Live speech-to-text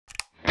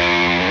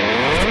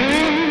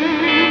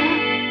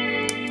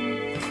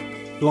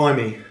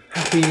Blimey.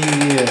 Happy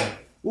New Year.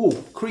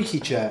 Ooh, creaky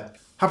chair.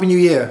 Happy New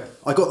Year.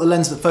 I got the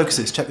lens that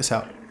focuses. Check this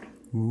out.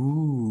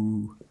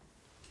 Ooh.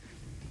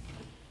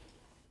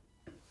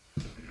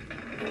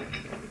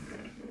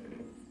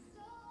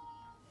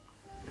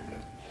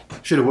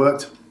 Should have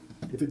worked.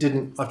 If it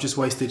didn't, I've just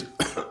wasted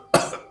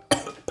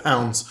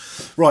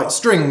pounds. Right,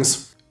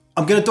 strings.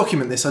 I'm going to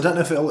document this. I don't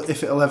know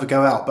if it'll ever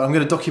go out, but I'm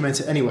going to document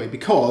it anyway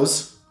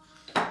because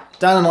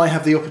Dan and I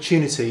have the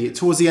opportunity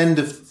towards the end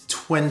of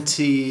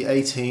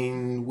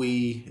 2018.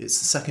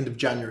 It's the 2nd of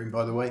January,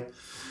 by the way.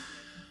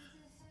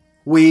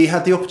 We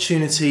had the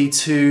opportunity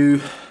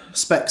to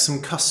spec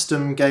some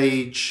custom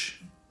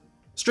gauge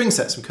string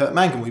sets from Curt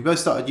Mangan. We both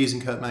started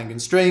using Curt Mangan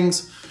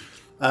strings.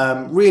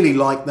 Really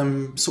liked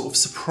them, sort of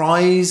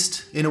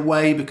surprised in a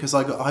way because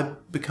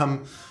I've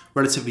become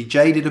relatively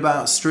jaded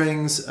about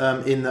strings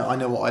in that I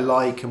know what I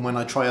like, and when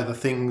I try other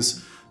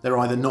things they're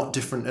either not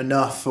different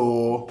enough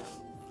or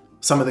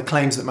some of the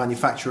claims that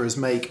manufacturers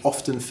make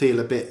often feel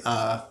a bit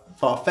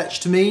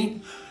far-fetched to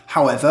me.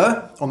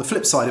 However, on the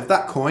flip side of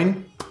that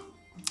coin,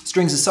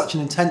 strings are such an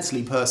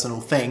intensely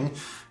personal thing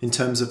in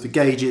terms of the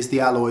gauges,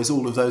 the alloys,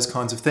 all of those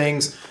kinds of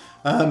things.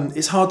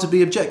 It's hard to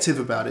be objective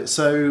about it,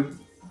 so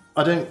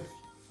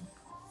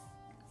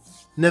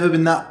never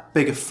been that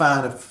big a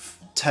fan of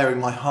tearing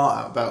my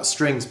heart out about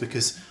strings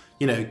because,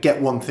 you know,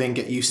 get one thing,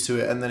 get used to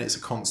it, and then it's a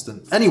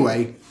constant.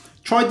 Anyway,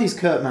 tried these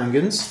Curt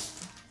Mangans.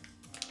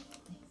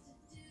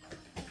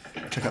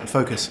 Check out the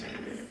focus.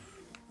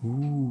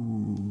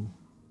 Ooh.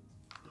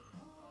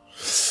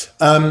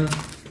 And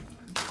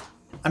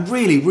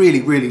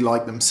really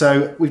like them.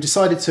 So we've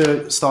decided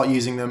to start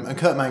using them, and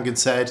Curt Mangan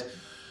said,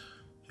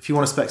 if you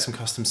want to spec some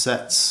custom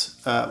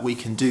sets, we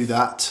can do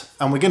that.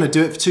 And we're going to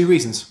do it for two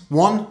reasons.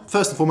 One,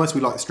 first and foremost,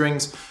 we like the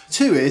strings.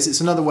 Two is,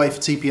 it's another way for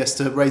TPS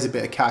to raise a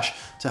bit of cash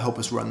to help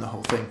us run the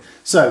whole thing.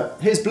 So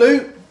here's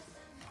Blue.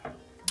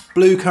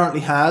 Blue currently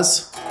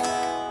has,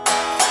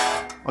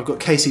 I've got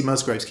Casey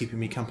Musgraves keeping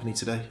me company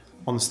today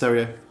on the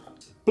stereo.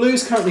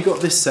 Blue's currently got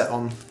this set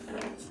on,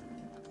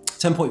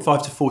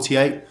 10.5 to 48.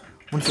 I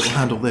wonder if it will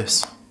handle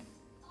this.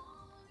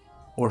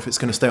 Or if it's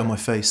going to stay on my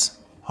face.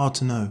 Hard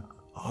to know,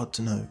 hard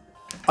to know.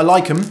 I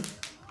like them.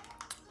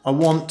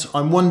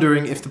 I'm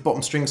wondering if the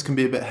bottom strings can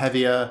be a bit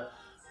heavier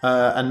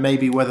and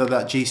maybe whether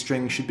that G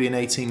string should be an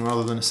 18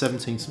 rather than a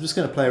 17. So I'm just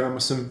going to play around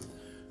with some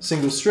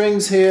single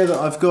strings here that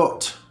I've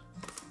got,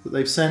 that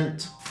they've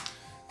sent,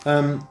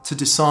 to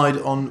decide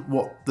on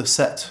what the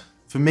set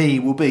for me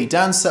will be.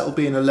 Dan's set will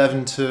be an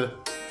 11 to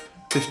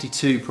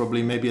 52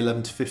 probably, maybe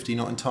 11 to 50,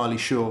 not entirely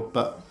sure,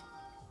 but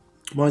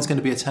mine's going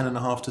to be a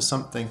 10.5 to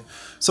something.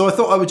 So I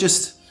thought I would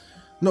just,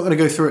 I'm not going to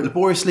go through it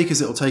laboriously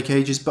because it'll take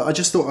ages, but I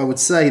just thought I would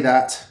say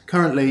that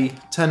currently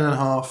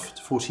 10.5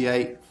 to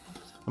 48,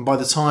 and by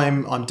the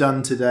time I'm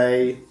done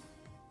today,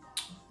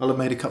 I'll have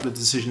made a couple of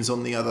decisions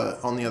on the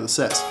other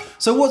sets.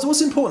 So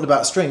what's important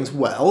about strings?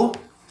 Well,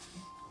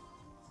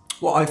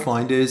 what I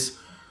find is,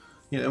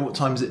 you know, what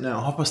time is it now?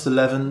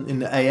 11:30 in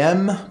the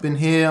AM. Been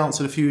here,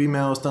 answered a few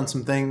emails, done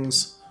some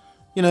things.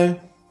 You know,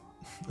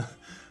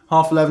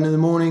 11:30 in the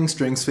morning.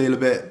 Strings feel a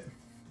bit.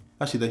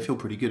 Actually, they feel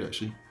pretty good.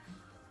 Actually,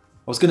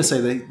 I was going to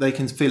say they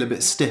can feel a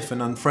bit stiff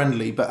and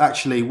unfriendly, but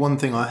actually, one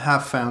thing I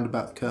have found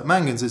about Curt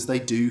Mangans is they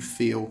do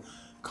feel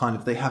kind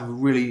of. They have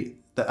really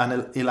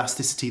an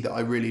elasticity that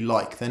I really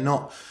like. They're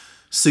not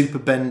super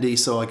bendy,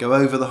 so I go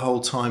over the whole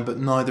time, but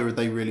neither are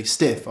they really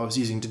stiff. I was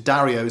using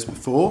D'Addarios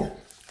before.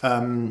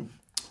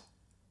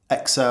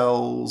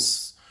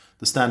 XLs,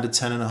 the standard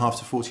 10.5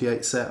 to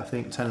 48 set, I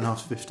think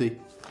 10.5 to 50.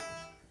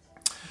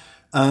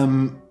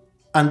 And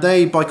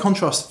they, by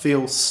contrast,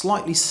 feel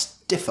slightly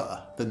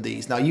stiffer than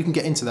these. Now you can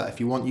get into that if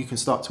you want. You can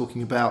start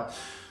talking about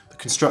the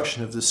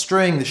construction of the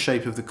string, the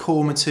shape of the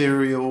core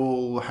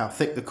material, how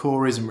thick the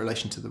core is in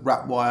relation to the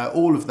wrap wire,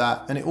 all of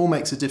that, and it all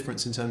makes a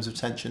difference in terms of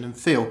tension and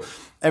feel.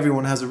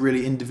 Everyone has a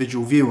really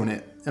individual view on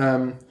it.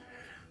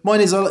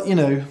 Mine is, you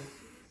know,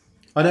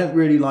 I don't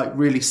really like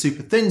really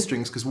super thin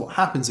strings because what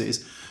happens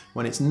is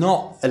when it's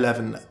not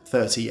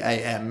 11:30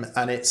 AM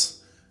and it's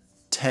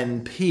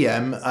 10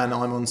 PM and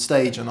I'm on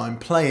stage and I'm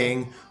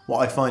playing, what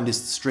I find is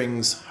the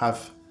strings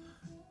have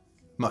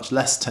much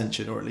less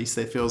tension, or at least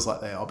it feels like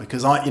they are,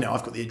 because I've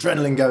got the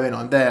adrenaline going,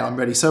 I'm there, I'm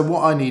ready. So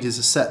what I need is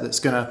a set that's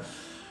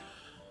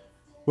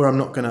where I'm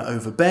not gonna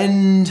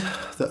overbend,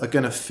 that are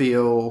gonna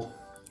feel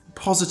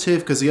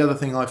positive, because the other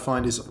thing I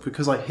find is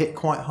because I hit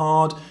quite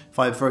hard, if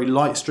I have very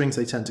light strings,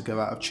 they tend to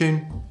go out of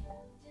tune,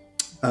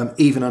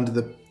 even under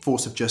the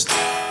force of just,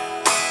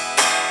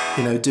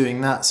 you know,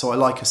 doing that. So I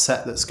like a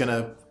set that's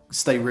gonna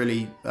stay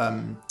really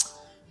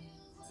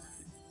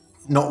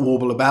not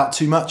warble about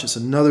too much. It's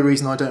another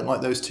reason I don't like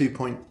those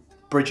 2-point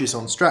bridges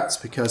on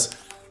Strats, because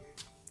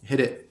you hit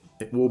it,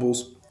 it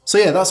warbles. So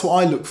yeah, that's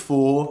what I look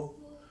for.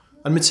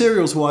 And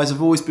materials wise,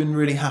 I've always been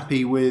really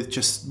happy with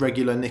just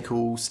regular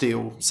nickel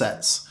steel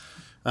sets.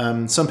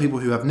 Some people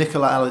who have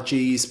nickel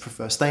allergies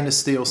prefer stainless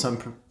steel.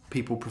 Some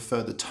people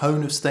prefer the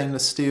tone of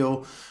stainless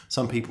steel.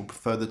 Some people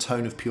prefer the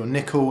tone of pure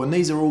nickel. And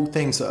these are all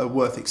things that are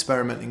worth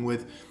experimenting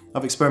with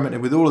I've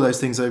experimented with all of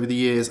those things over the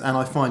years, and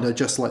I find I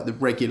just like the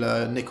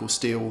regular nickel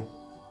steel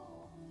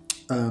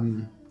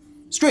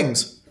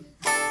strings.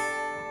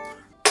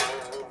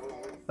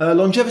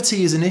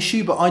 Longevity is an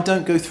issue, but I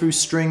don't go through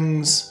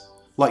strings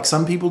like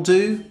some people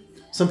do.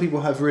 Some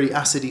people have really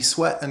acidy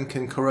sweat and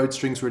can corrode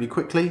strings really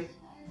quickly.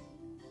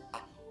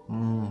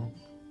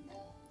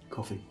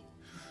 Coffee.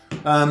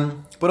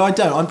 But I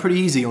don't. I'm pretty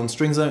easy on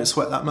strings. I don't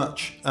sweat that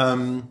much.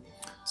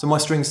 So my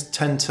strings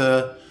tend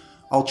to,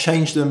 I'll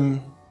change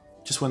them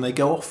just when they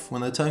go off,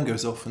 when their tone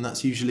goes off, and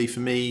that's usually for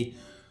me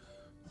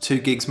 2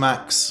 gigs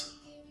max.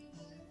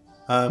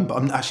 But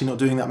I'm actually not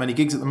doing that many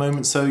gigs at the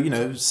moment, so you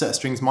know, a set of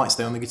strings might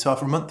stay on the guitar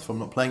for a month if I'm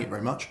not playing it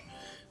very much.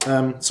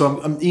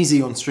 So I'm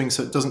easy on strings,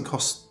 so it doesn't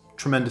cost a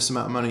tremendous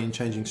amount of money in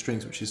changing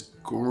strings, which is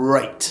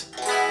great.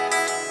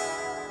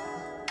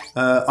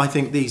 I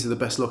think these are the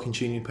best locking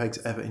tuning pegs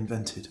ever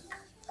invented.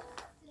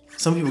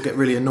 Some people get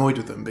really annoyed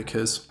with them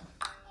because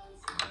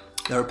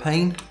they're a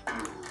pain.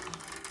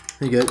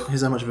 There you go,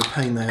 here's how much of a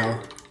pain they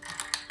are.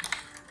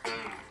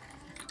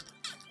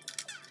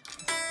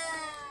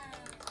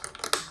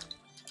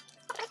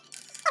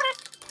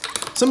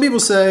 Some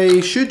people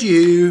say, should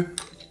you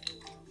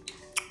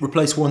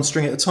replace one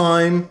string at a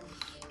time?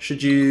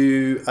 Should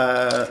you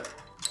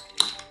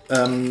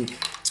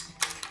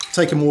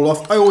take them all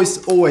off? I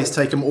always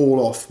take them all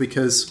off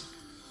because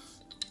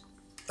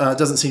it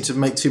doesn't seem to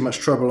make too much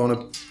trouble on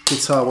a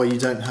guitar where you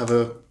don't have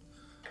a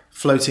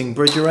floating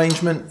bridge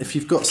arrangement. If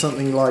you've got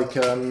something like,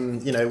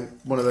 you know,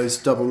 one of those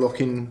double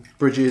locking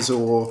bridges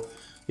or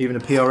even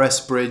a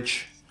PRS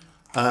bridge,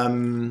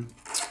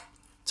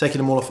 taking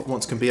them all off at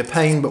once can be a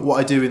pain, but what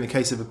I do in the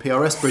case of a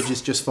PRS bridge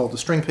is just fold the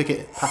string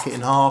packet, pack it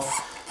in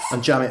half,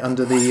 and jam it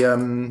under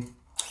the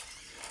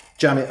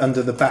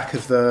back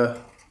of the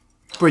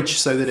bridge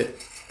so that it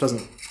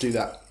doesn't do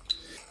that.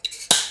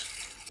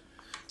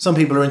 Some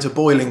people are into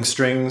boiling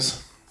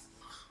strings.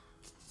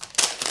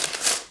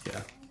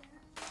 Yeah,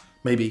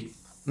 maybe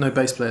no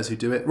bass players who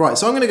do it. Right,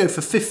 so I'm going to go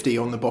for 50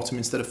 on the bottom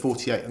instead of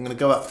 48. I'm going to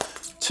go up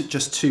to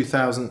just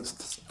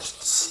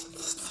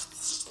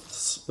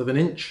 0.02 of an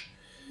inch.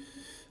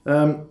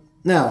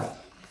 Now,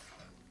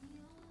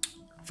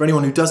 for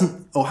anyone who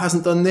doesn't or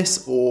hasn't done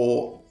this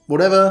or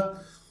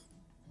whatever,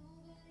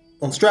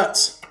 on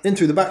Strats, in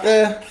through the back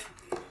there,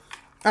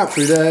 out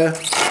through there,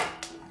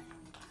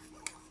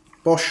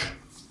 bosh.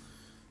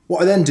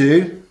 What I then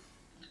do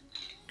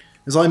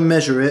is I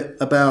measure it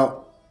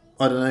about,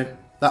 I don't know,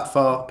 that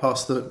far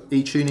past the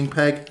E tuning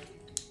peg.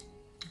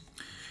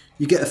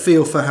 You get a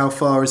feel for how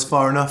far is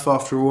far enough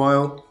after a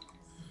while.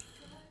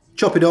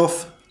 Chop it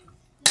off.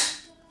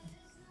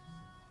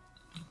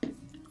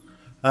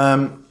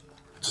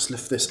 Just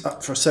lift this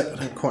up for a sec. I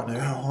don't quite know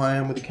how high I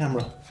am with the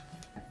camera.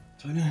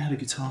 So I know how to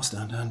guitar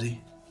stand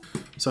handy.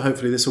 So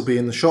hopefully this will be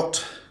in the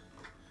shot.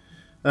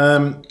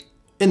 In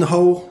the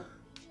hole,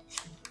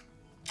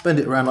 bend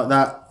it around like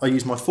that. I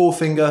use my first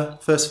finger,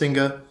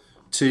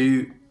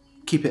 to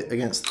keep it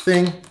against the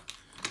thing.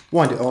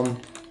 Wind it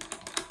on.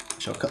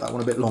 Actually, I'll cut that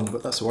one a bit long,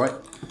 but that's all right.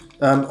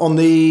 On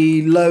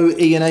the low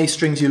E and A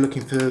strings, you're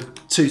looking for 2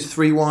 to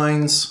 3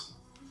 winds.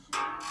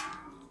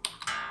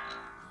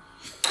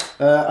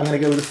 I'm going to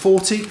go with a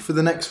 40 for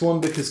the next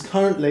one because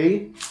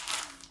currently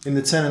in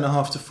the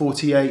 10.5 to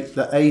 48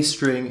 the A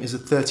string is a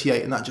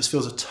 38 and that just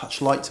feels a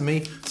touch light to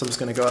me, so I'm just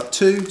going to go up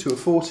 2 to a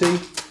 40.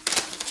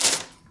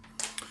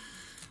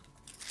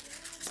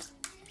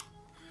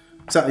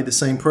 Exactly the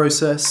same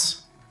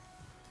process.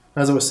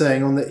 As I was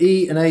saying, on the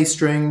E and A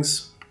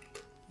strings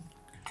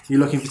you're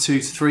looking for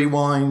 2 to 3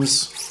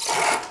 winds.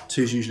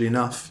 2 is usually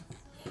enough.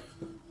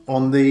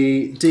 On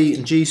the D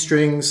and G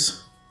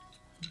strings,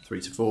 3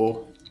 to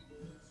 4.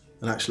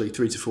 And actually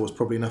 3 to 4 is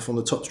probably enough on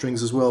the top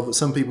strings as well, but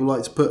some people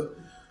like to put a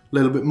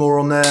little bit more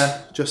on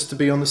there just to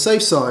be on the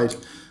safe side.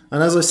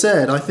 And as I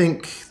said, I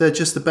think they're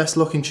just the best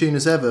locking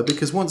tuners ever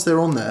because once they're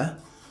on there,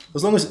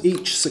 as long as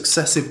each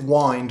successive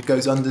wind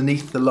goes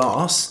underneath the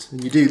last,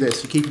 and you do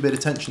this, you keep a bit of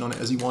tension on it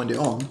as you wind it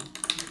on,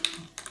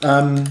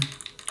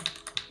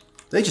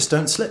 they just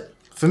don't slip.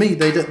 For me,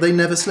 they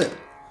never slip.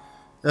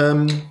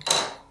 And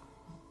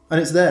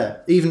it's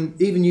there, even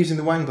using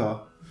the wang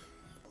bar.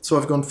 So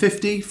I've gone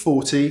 50,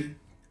 40,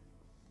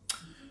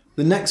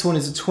 the next one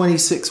is a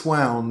 26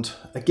 wound,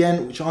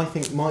 again, which I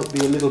think might be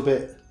a little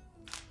bit,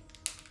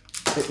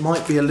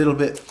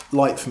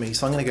 light for me,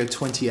 so I'm going to go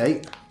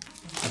 28.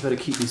 I better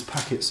keep these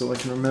packets so I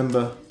can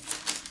remember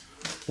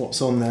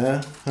what's on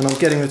there. And I'm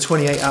getting the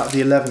 28 out of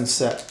the 11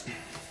 set.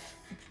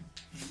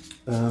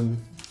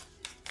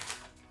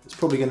 It's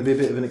probably going to be a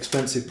bit of an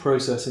expensive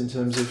process in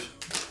terms of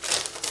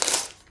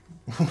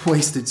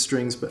wasted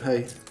strings, but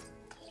hey.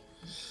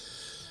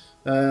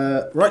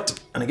 Right,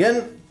 and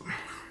again.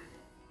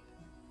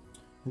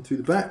 And through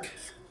the back.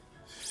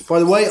 By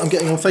the way, I'm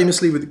getting on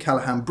famously with the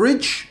Callahan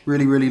bridge.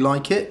 Really, really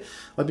like it.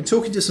 I've been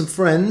talking to some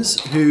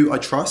friends who I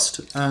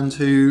trust and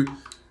who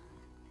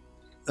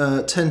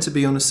tend to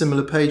be on a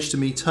similar page to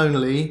me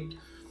tonally. And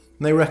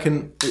they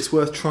reckon it's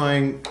worth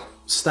trying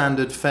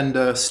standard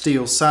Fender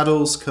steel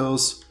saddles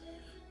because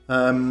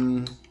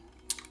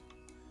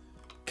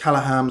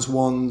Callahan's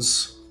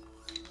ones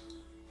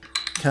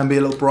Can be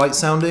a little bright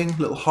sounding, a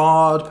little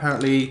hard.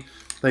 Apparently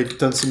they've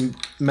done some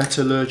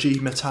metallurgy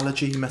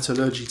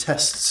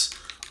tests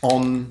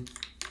on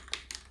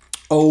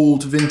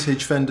old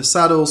vintage Fender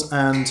saddles,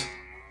 and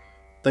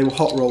they were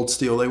hot rolled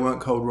steel, they weren't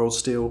cold rolled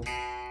steel.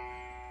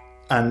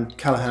 And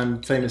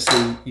Callahan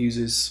famously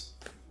uses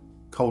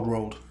cold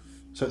rolled,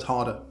 so it's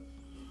harder.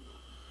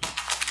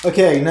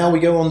 Okay, now we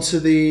go on to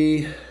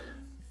the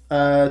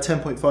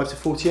 10.5 to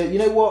 48. You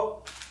know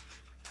what?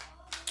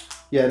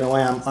 Yeah, no,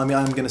 I am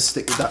going to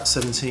stick with that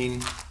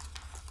 17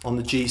 on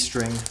the G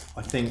string,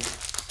 I think.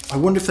 I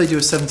wonder if they do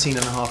a 17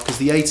 and a half, because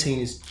the 18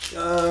 is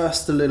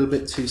just a little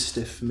bit too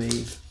stiff for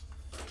me.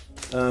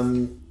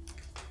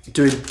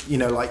 Doing, you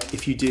know, like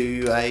if you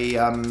do a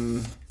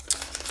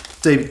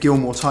David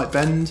Gilmour type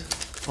bend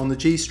on the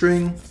G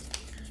string,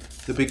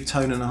 the big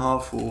tone and a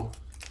half, or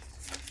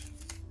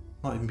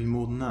might even be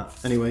more than that.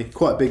 Anyway,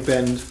 quite a big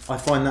bend. I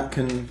find that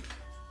can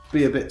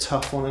be a bit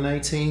tough on an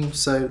 18,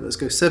 so let's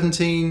go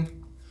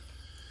 17,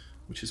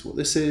 which is what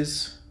this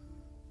is.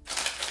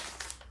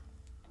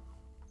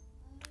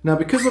 Now,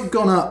 because I've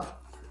gone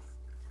up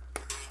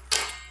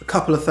a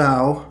couple of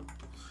thou,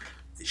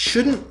 it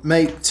shouldn't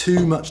make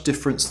too much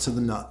difference to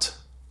the nut.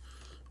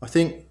 I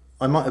think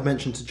I might have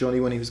mentioned to Johnny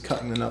when he was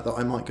cutting the nut that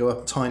I might go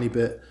up a tiny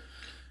bit.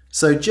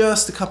 So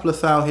just a couple of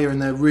thou here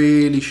and there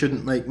really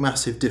shouldn't make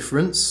massive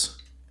difference.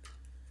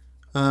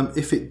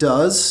 If it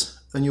does,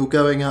 and you're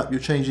going up, you're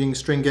changing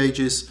string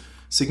gauges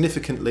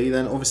significantly,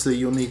 then obviously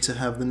you'll need to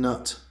have the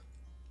nut.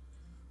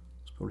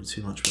 It's probably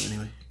too much, but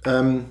anyway.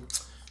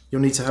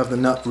 You'll need to have the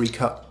nut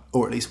recut,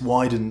 or at least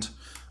widened.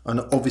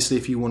 And obviously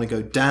if you want to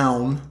go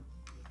down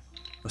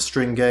a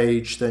string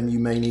gauge, then you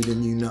may need a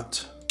new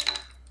nut.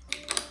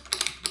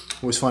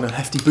 Always find a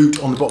hefty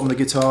boot on the bottom of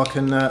the guitar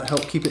can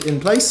help keep it in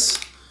place.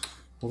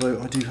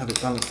 Although I do have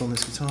it balanced on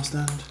this guitar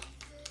stand.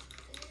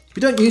 If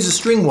you don't use a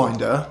string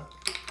winder,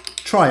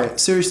 try it,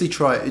 seriously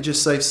try it. It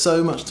just saves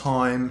so much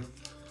time.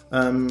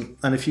 And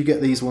if you get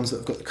these ones that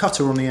have got the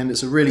cutter on the end,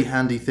 it's a really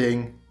handy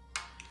thing.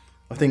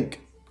 I think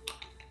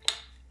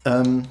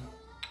over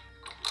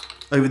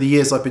the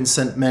years I've been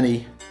sent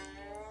many,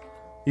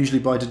 usually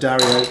by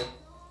D'Addario,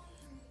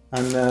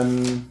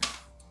 and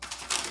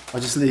I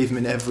just leave them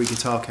in every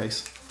guitar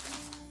case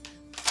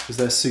because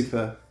they're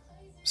super,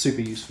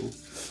 super useful.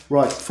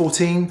 Right,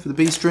 14 for the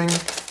B string.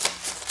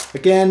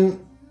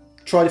 Again,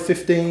 try the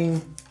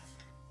 15,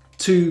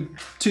 too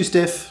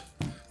stiff.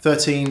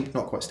 13,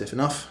 not quite stiff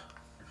enough,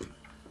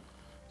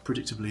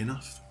 predictably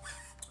enough.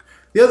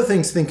 The other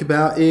thing to think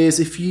about is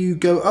if you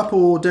go up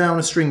or down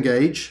a string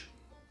gauge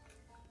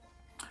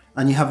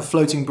and you have a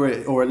floating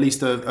bridge, or at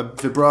least a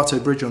vibrato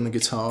bridge on the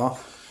guitar,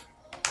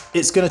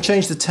 it's going to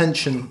change the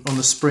tension on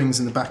the springs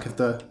in the back of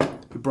the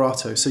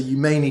vibrato, so you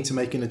may need to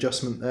make an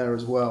adjustment there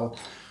as well.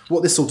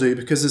 What this will do,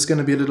 because there's going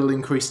to be a little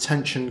increased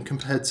tension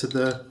compared to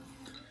the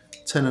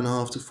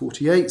 10.5 to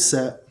 48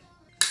 set,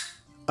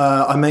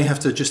 I may have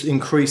to just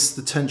increase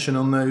the tension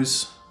on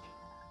those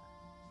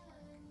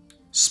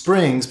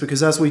springs,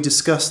 because as we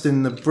discussed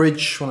in the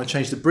bridge, when I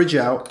changed the bridge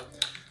out,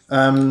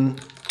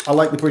 I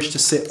like the bridge to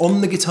sit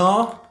on the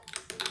guitar,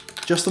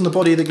 just on the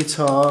body of the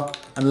guitar,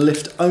 and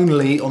lift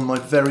only on my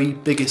very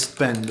biggest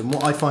bend. And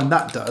what I find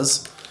that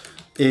does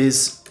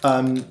is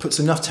puts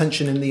enough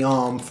tension in the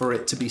arm for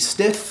it to be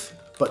stiff,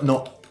 but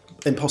not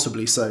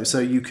impossibly so. So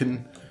you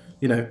can,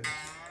 you know,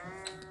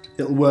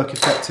 it'll work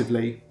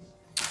effectively.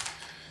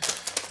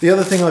 The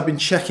other thing I've been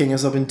checking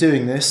as I've been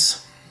doing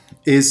this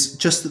is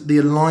just that the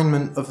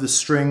alignment of the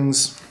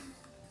strings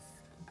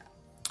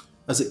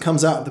as it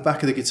comes out of the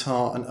back of the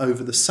guitar and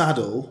over the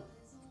saddle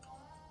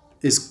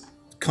is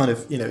kind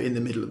of, you know, in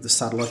the middle of the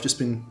saddle. I've just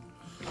been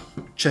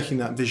checking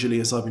that visually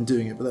as I've been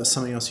doing it, but that's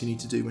something else you need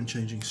to do when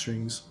changing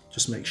strings.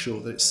 Just make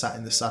sure that it's sat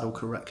in the saddle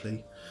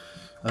correctly.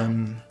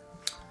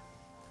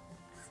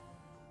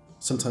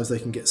 Sometimes they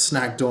can get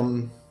snagged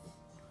on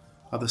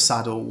other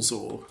saddles,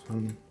 or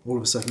all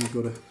of a sudden you've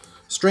got a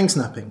string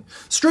snapping.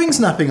 String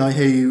snapping, I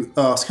hear you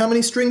ask. How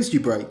many strings do you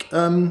break?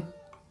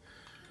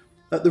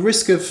 At the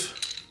risk of,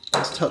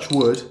 let's touch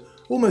wood,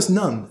 almost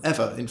none,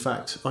 ever, in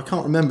fact. I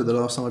can't remember the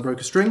last time I broke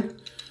a string.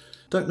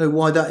 Don't know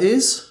why that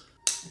is,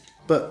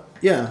 but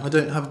yeah, I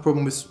don't have a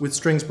problem with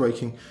strings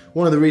breaking.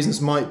 One of the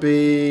reasons might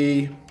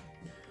be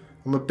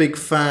I'm a big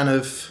fan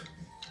of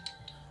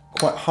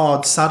quite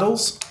hard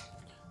saddles,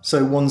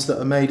 so ones that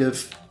are made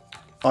of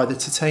either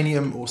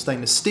titanium or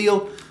stainless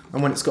steel,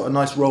 and when it's got a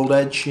nice rolled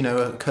edge, you know,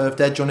 a curved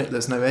edge on it,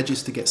 there's no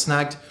edges to get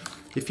snagged.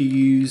 If you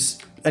use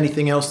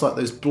anything else like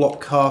those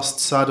block cast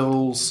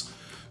saddles,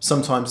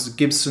 sometimes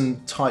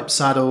Gibson type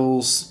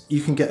saddles,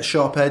 you can get a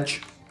sharp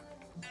edge.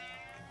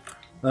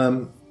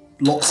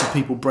 Lots of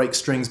people break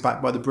strings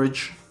back by the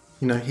bridge.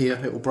 You know, here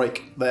it will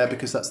break there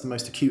because that's the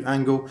most acute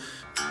angle.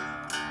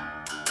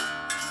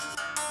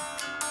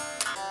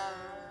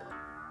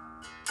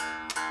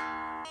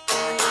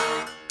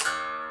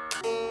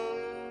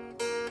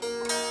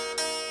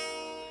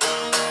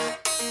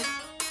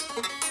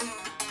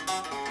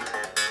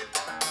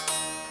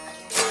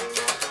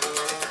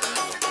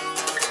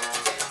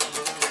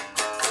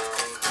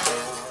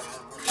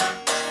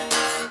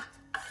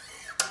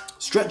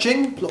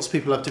 Stretching, lots of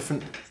people have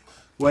different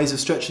ways of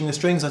stretching the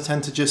strings. I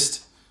tend to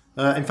just,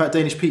 in fact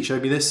Danish Pete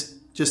showed me this,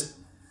 just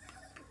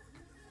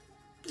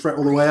fret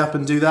all the way up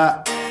and do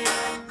that.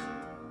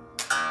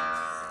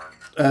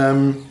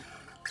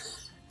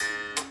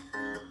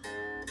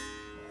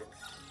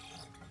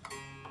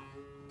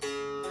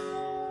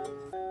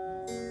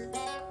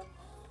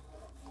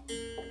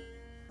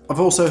 I've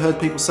also heard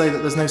people say that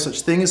there's no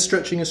such thing as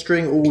stretching a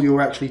string. All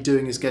you're actually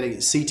doing is getting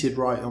it seated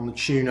right on the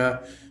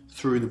tuner,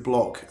 through the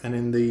block and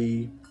in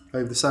the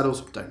over the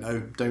saddles. Don't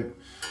know.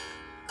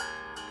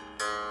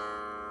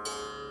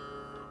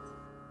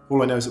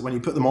 All I know is that when you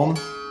put them on,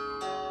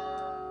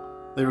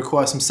 they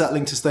require some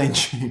settling to stay in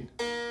tune.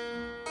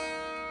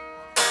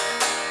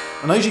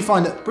 And I usually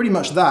find that pretty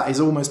much that is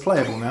almost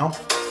playable now.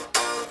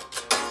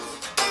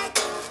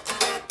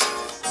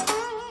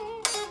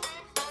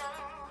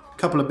 A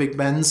couple of big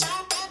bends.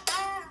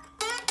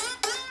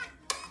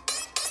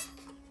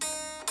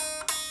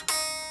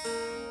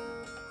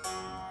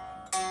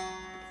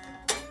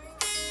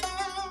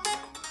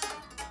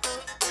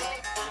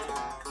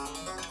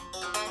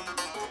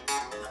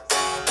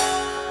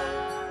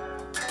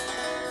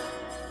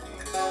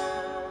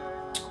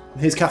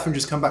 Here's Catherine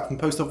just come back from the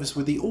post office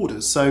with the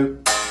orders. So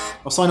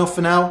I'll sign off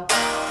for now,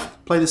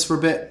 play this for a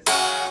bit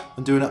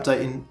and do an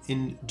update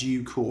in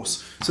due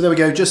course. So there we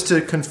go, just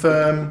to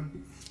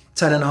confirm,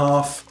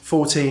 10.5,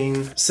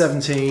 14,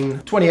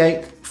 17,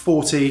 28,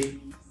 40,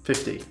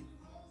 50.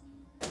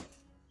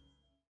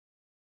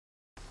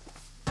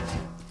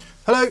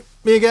 Hello,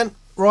 me again.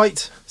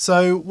 Right,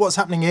 so what's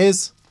happening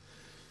is,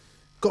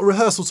 got a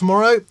rehearsal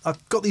tomorrow.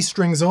 I've got these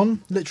strings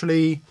on,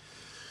 literally.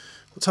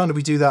 What time did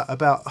we do that?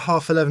 About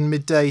 11:30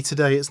 midday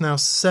today. It's now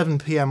 7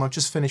 PM. I've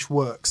just finished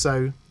work.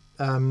 So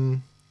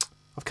I've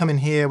come in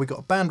here. We've got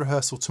a band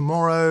rehearsal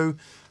tomorrow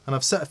and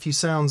I've set a few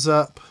sounds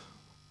up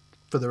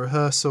for the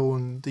rehearsal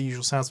and the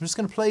usual sounds. I'm just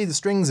going to play the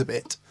strings a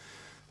bit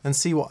and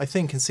see what I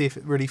think and see if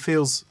it really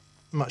feels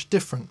much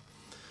different.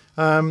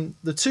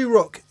 The 2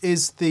 rock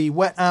is the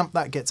wet amp.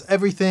 That gets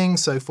everything.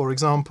 So for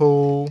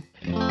example...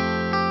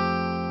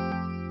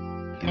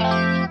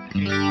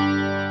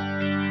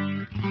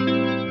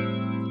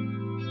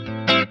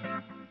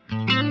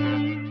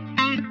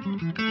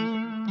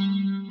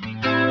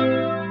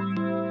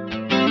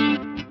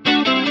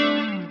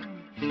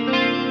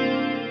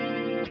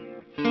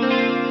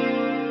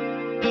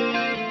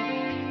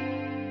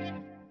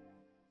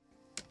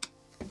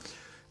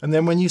 And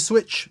then when you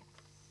switch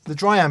the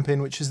dry amp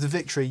in, which is the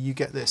Victory, you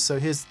get this. So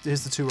here's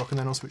the 2 rock and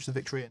then I'll switch the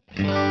Victory in.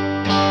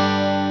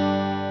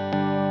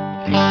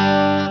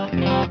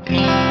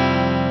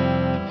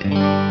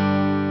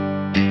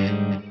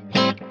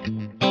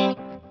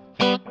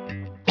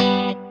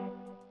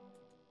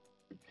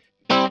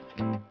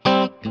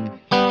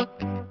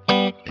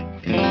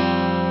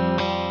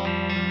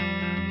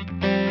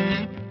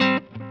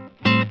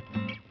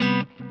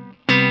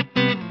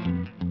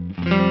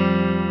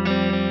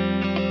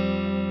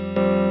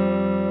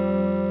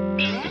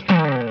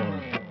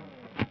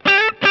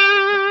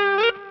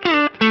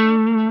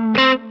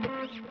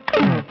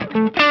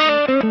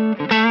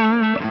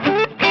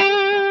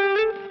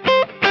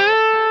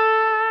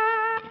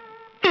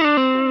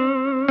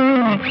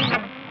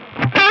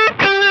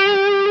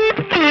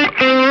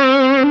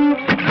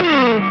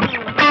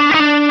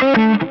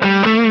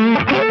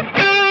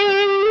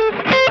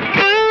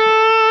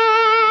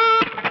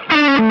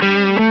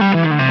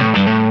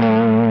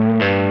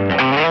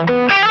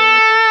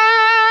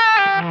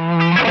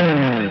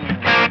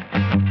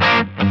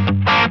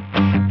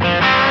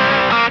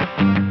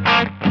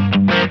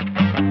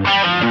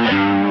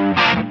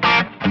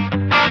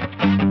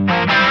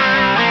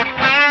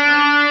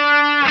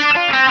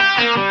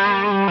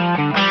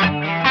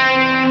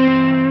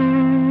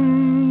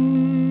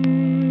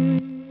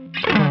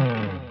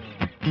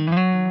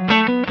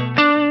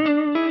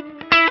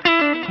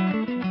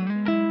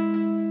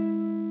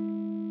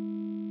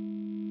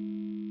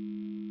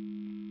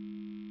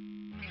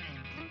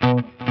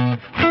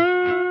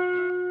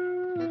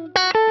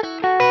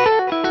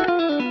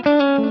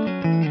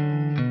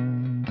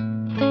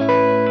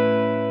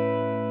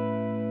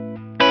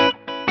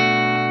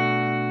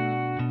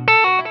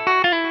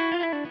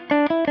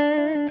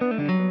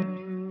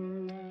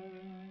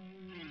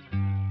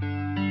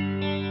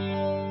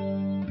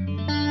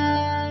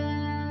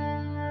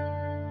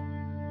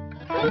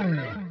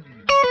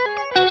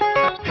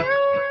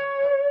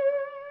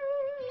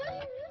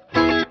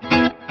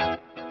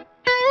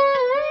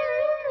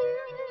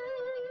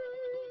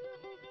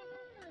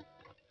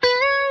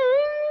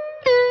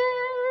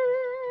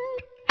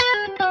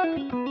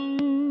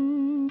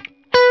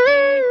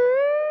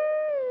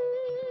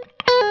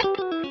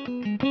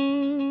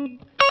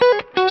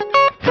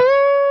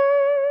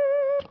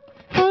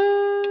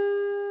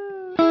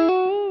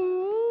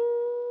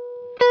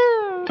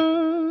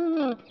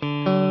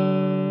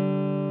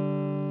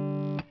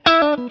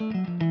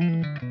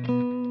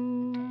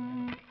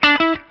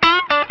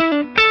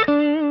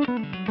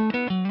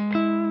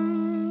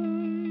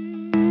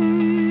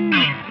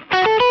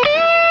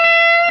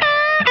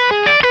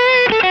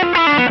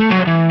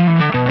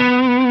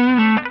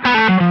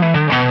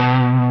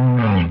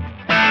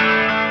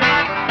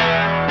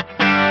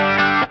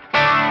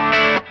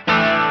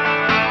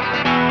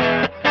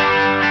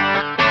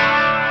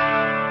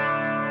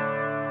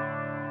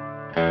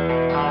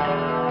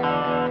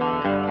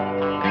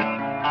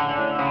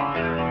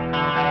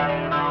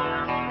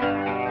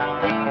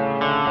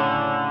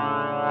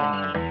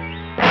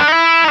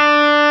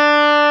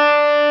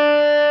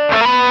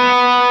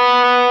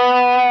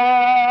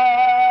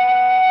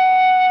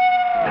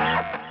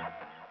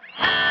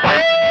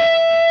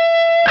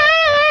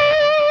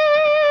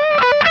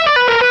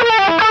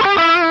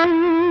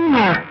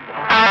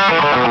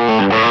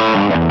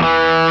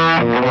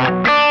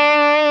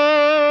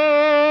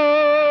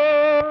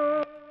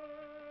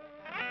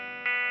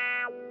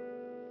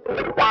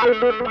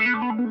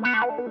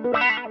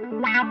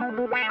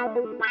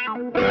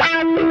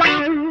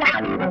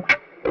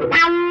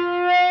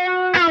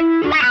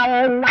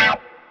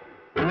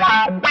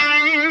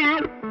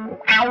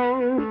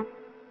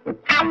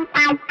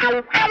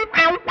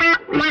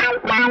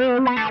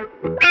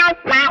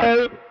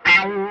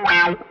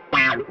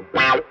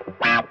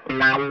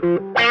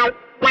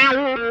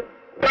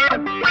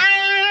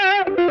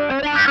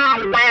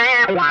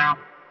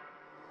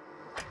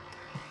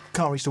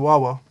 Can't reach the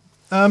wah-wah.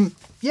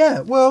 Yeah,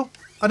 well,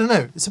 I don't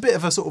know. It's a bit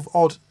of a sort of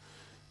odd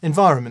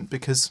environment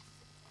because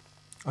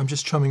I'm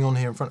just chumming on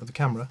here in front of the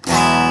camera.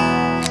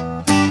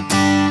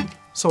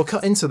 So I'll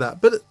cut into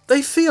that, but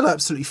they feel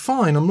absolutely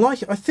fine. I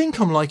think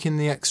I'm liking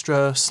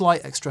the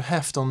slight extra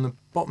heft on the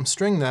bottom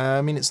string there.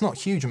 I mean, it's not a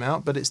huge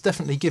amount, but it's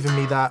definitely giving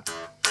me that,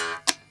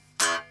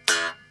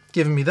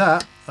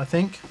 I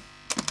think.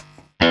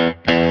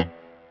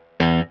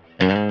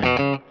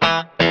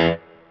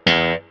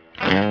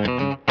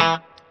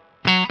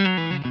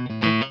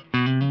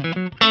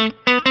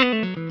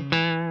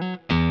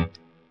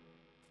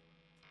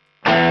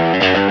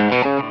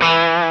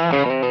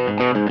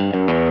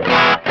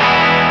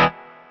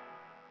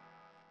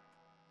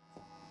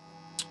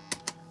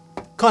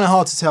 Kind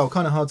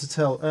of hard to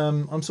tell.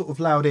 I'm sort of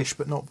loudish,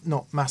 but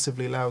not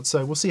massively loud.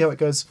 So we'll see how it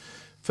goes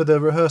for the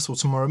rehearsal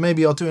tomorrow.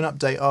 Maybe I'll do an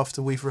update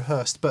after we've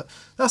rehearsed, but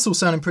that's all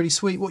sounding pretty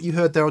sweet. What you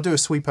heard there, I'll do a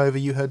sweep over.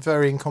 You heard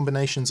varying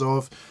combinations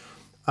of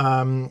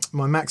my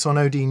Maxon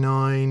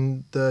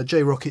OD9, the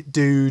J-Rocket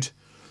Dude,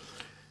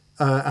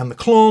 and the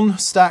Klon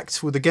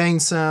stacked with the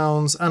gain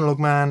sounds, Analog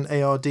Man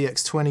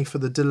AR-DX20 for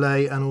the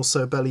delay, and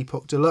also Bell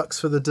Epoch Deluxe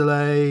for the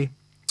delay.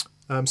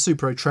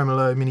 Supro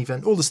Tremolo, Mini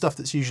Vent, all the stuff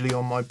that's usually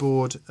on my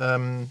board.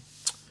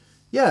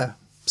 Yeah,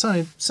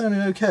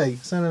 sounding okay,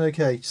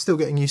 Still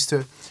getting used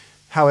to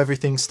how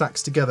everything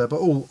stacks together,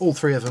 but all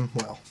three of them,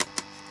 well,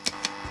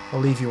 I'll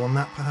leave you on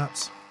that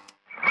perhaps.